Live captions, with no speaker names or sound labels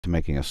to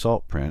making a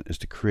salt print is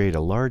to create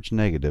a large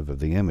negative of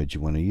the image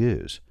you want to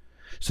use.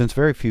 Since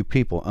very few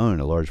people own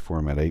a large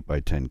format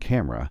 8x10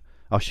 camera,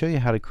 I'll show you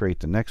how to create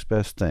the next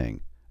best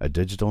thing, a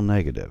digital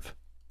negative.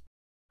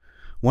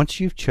 Once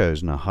you've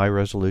chosen a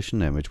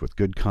high-resolution image with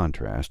good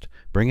contrast,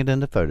 bring it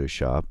into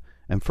Photoshop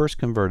and first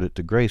convert it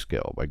to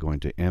grayscale by going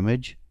to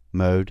Image,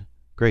 Mode,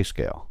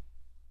 Grayscale.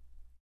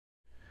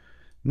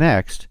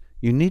 Next,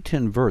 you need to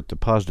invert the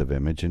positive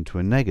image into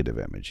a negative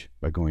image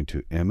by going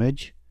to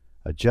Image,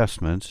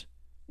 Adjustments,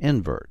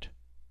 Invert.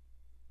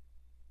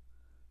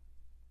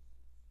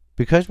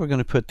 Because we're going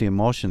to put the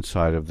emulsion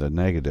side of the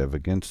negative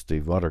against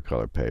the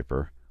watercolor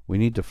paper, we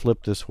need to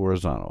flip this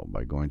horizontal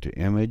by going to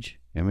Image,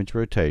 Image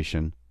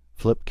Rotation,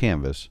 Flip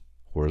Canvas,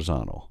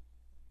 Horizontal.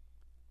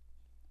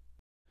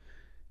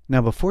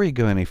 Now before you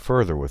go any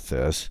further with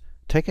this,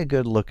 take a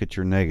good look at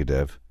your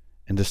negative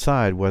and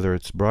decide whether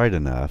it's bright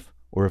enough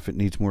or if it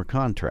needs more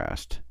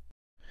contrast.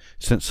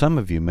 Since some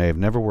of you may have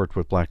never worked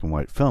with black and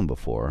white film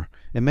before,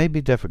 it may be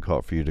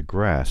difficult for you to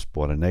grasp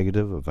what a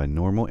negative of a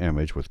normal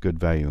image with good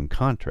value and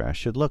contrast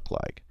should look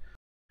like.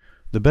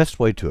 The best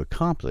way to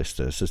accomplish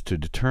this is to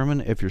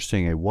determine if you're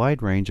seeing a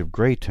wide range of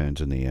gray tones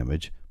in the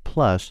image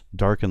plus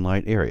dark and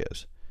light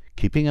areas,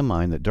 keeping in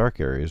mind that dark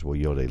areas will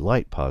yield a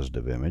light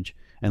positive image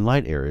and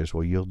light areas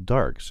will yield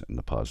darks in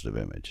the positive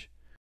image.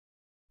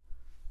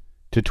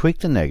 To tweak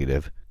the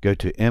negative, go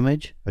to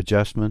Image,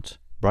 Adjustments,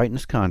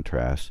 Brightness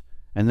Contrast,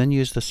 and then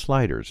use the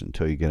sliders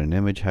until you get an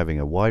image having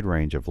a wide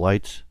range of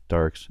lights,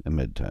 darks, and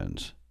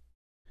midtones.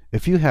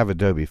 If you have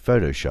Adobe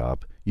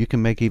Photoshop, you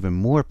can make even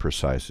more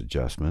precise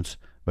adjustments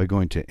by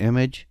going to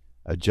Image,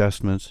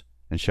 Adjustments,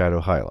 and Shadow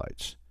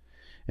Highlights.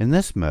 In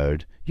this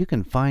mode, you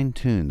can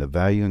fine-tune the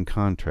value and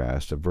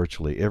contrast of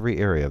virtually every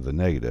area of the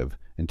negative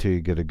until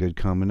you get a good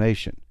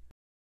combination.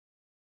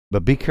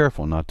 But be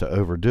careful not to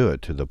overdo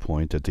it to the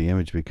point that the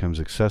image becomes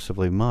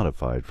excessively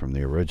modified from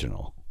the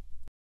original.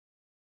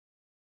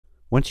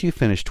 Once you've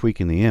finished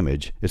tweaking the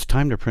image, it's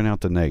time to print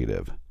out the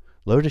negative.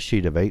 Load a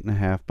sheet of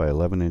 8.5 by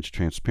 11-inch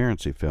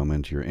transparency film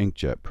into your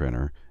inkjet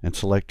printer and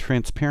select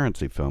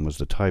transparency film as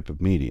the type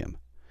of medium.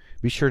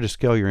 Be sure to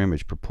scale your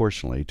image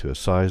proportionally to a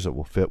size that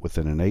will fit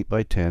within an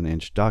 8x10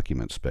 inch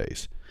document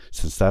space,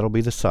 since that'll be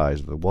the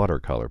size of the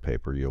watercolor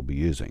paper you'll be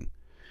using.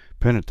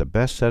 Print at the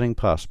best setting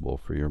possible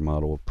for your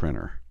model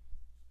printer.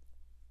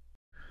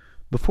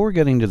 Before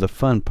getting to the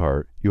fun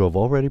part, you have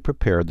already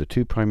prepared the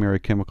two primary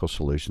chemical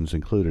solutions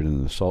included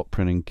in the salt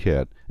printing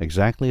kit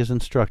exactly as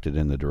instructed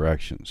in the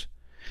directions.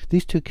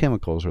 These two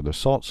chemicals are the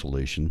salt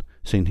solution,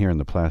 seen here in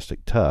the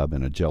plastic tub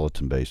in a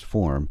gelatin-based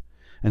form,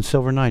 and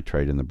silver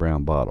nitrate in the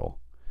brown bottle.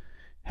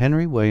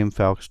 Henry William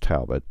Fowlkes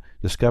Talbot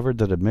discovered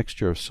that a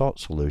mixture of salt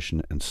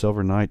solution and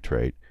silver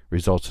nitrate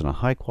results in a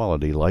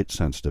high-quality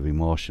light-sensitive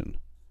emulsion.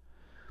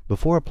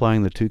 Before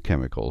applying the two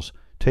chemicals,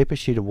 tape a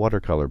sheet of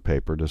watercolor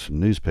paper to some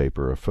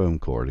newspaper or foam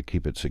core to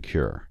keep it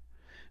secure.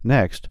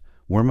 Next,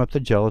 warm up the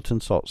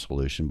gelatin salt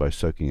solution by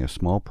soaking a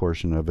small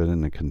portion of it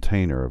in a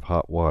container of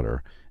hot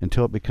water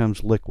until it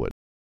becomes liquid.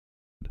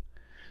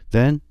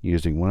 Then,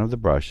 using one of the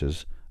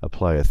brushes,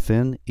 apply a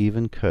thin,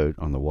 even coat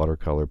on the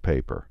watercolor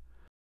paper.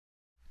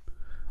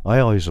 I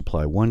always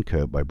apply one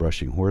coat by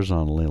brushing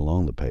horizontally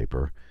along the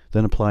paper,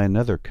 then apply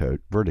another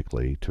coat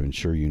vertically to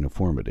ensure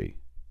uniformity.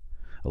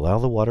 Allow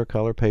the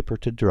watercolor paper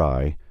to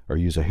dry, or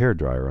use a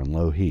hairdryer on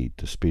low heat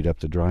to speed up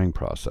the drying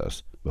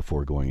process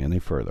before going any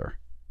further.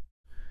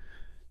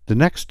 The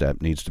next step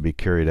needs to be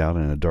carried out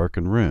in a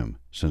darkened room,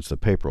 since the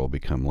paper will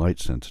become light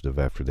sensitive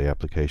after the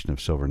application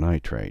of silver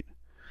nitrate.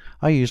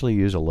 I usually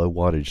use a low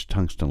wattage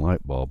tungsten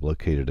light bulb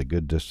located a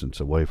good distance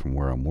away from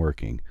where I'm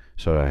working,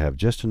 so that I have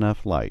just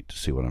enough light to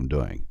see what I'm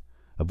doing.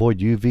 Avoid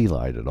UV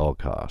light at all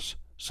costs,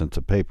 since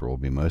the paper will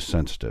be most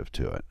sensitive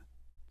to it.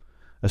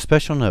 A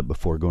special note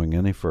before going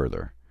any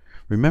further.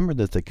 Remember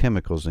that the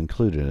chemicals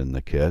included in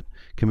the kit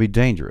can be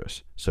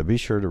dangerous, so be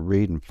sure to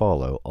read and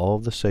follow all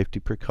of the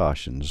safety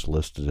precautions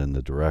listed in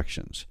the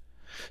directions.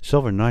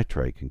 Silver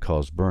nitrate can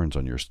cause burns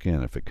on your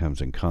skin if it comes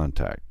in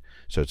contact,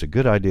 so it's a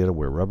good idea to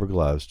wear rubber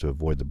gloves to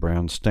avoid the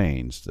brown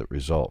stains that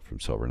result from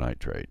silver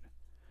nitrate.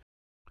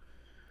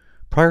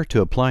 Prior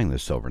to applying the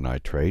silver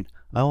nitrate,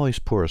 I always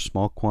pour a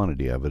small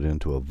quantity of it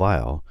into a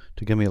vial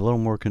to give me a little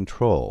more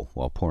control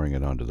while pouring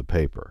it onto the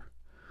paper.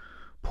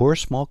 Pour a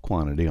small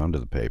quantity onto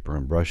the paper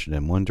and brush it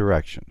in one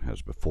direction,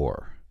 as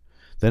before.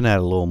 Then add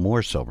a little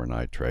more silver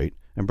nitrate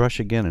and brush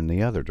again in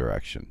the other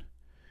direction.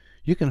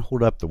 You can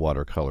hold up the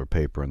watercolor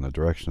paper in the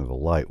direction of the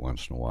light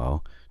once in a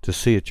while to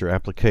see that your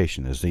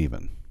application is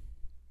even.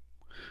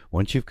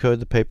 Once you've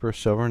coated the paper with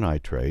silver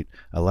nitrate,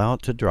 allow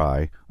it to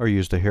dry or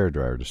use the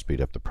hairdryer to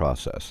speed up the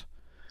process.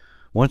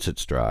 Once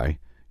it's dry,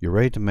 you're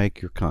ready to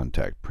make your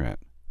contact print.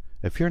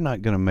 If you're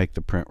not going to make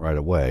the print right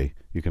away,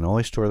 you can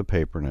always store the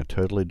paper in a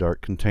totally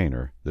dark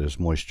container that is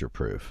moisture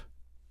proof.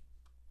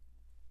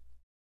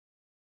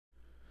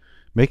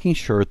 Making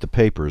sure that the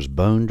paper is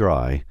bone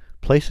dry,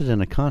 place it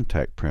in a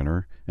contact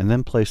printer and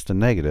then place the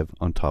negative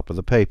on top of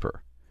the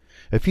paper.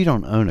 If you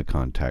don't own a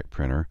contact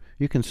printer,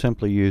 you can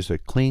simply use a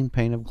clean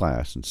pane of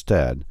glass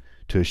instead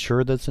to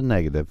assure that the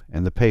negative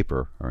and the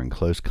paper are in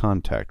close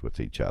contact with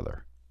each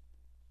other.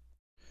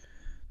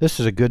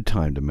 This is a good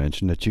time to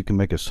mention that you can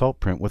make a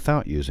salt print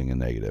without using a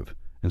negative,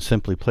 and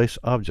simply place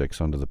objects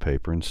onto the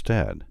paper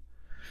instead.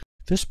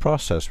 This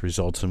process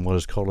results in what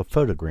is called a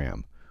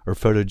photogram, or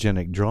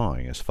photogenic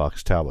drawing as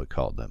Fox Talbot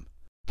called them.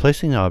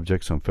 Placing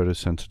objects on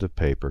photosensitive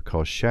paper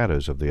causes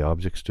shadows of the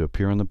objects to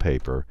appear on the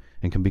paper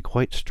and can be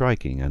quite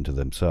striking unto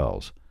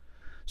themselves.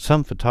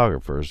 Some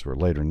photographers were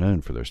later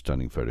known for their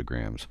stunning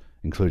photograms,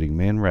 including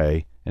Man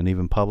Ray and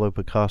even Pablo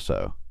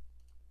Picasso.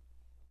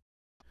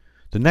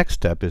 The next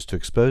step is to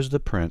expose the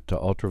print to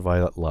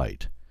ultraviolet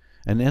light.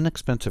 An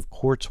inexpensive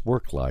quartz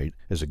work light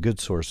is a good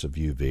source of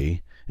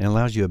UV and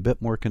allows you a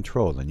bit more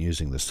control than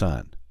using the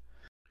sun.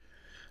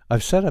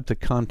 I've set up the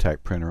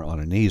contact printer on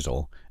an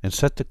easel and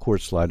set the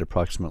quartz light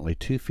approximately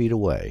 2 feet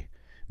away,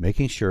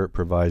 making sure it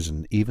provides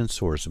an even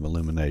source of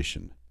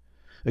illumination.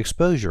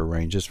 Exposure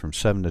ranges from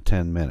 7 to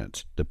 10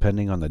 minutes,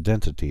 depending on the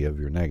density of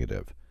your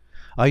negative.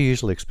 I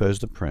usually expose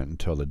the print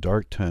until the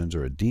dark tones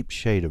are a deep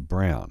shade of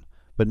brown,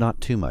 but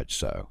not too much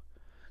so.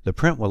 The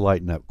print will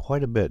lighten up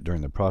quite a bit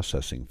during the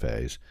processing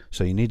phase,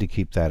 so you need to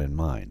keep that in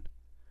mind.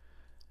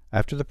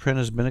 After the print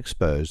has been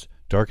exposed,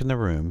 darken the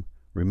room,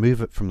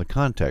 remove it from the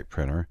contact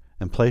printer,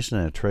 and place it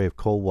in a tray of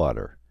cold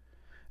water.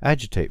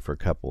 Agitate for a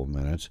couple of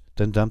minutes,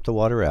 then dump the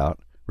water out,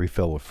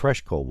 refill with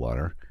fresh cold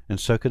water, and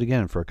soak it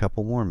again for a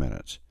couple more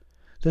minutes.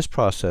 This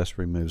process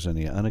removes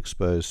any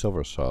unexposed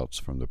silver salts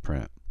from the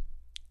print.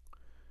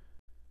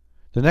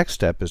 The next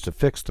step is to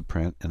fix the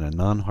print in a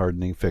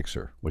non-hardening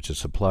fixer, which is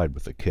supplied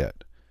with the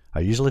kit. I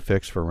usually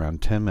fix for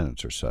around 10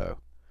 minutes or so.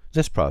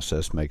 This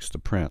process makes the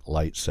print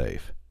light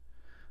safe.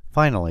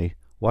 Finally,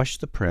 wash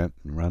the print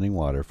in running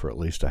water for at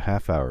least a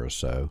half hour or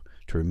so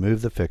to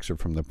remove the fixer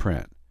from the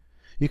print.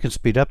 You can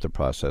speed up the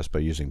process by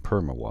using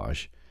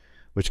perma-wash,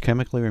 which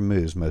chemically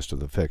removes most of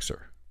the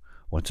fixer.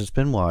 Once it's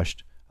been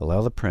washed,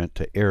 allow the print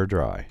to air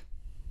dry.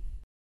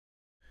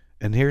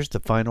 And here's the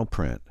final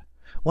print.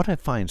 What I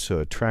find so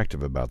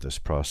attractive about this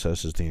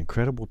process is the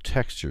incredible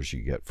textures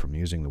you get from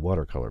using the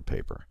watercolor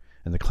paper,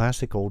 and the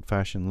classic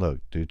old-fashioned look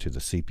due to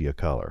the sepia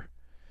color.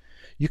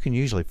 You can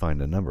usually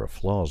find a number of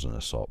flaws in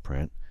a salt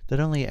print that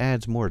only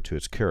adds more to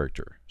its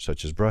character,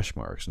 such as brush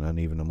marks and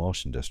uneven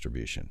emulsion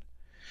distribution.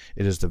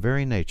 It is the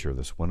very nature of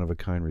this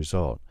one-of-a-kind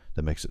result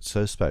that makes it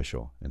so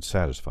special and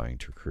satisfying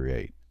to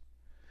create.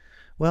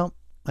 Well,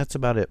 that's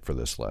about it for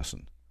this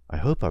lesson. I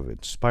hope I've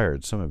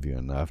inspired some of you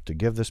enough to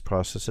give this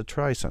process a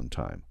try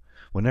sometime,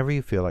 whenever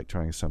you feel like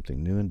trying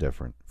something new and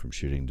different from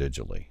shooting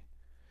digitally.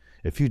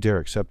 If you dare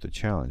accept the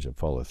challenge and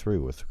follow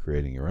through with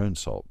creating your own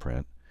salt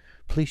print,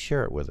 please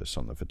share it with us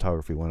on the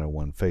Photography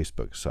 101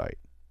 Facebook site.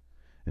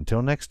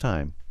 Until next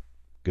time,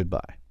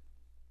 goodbye.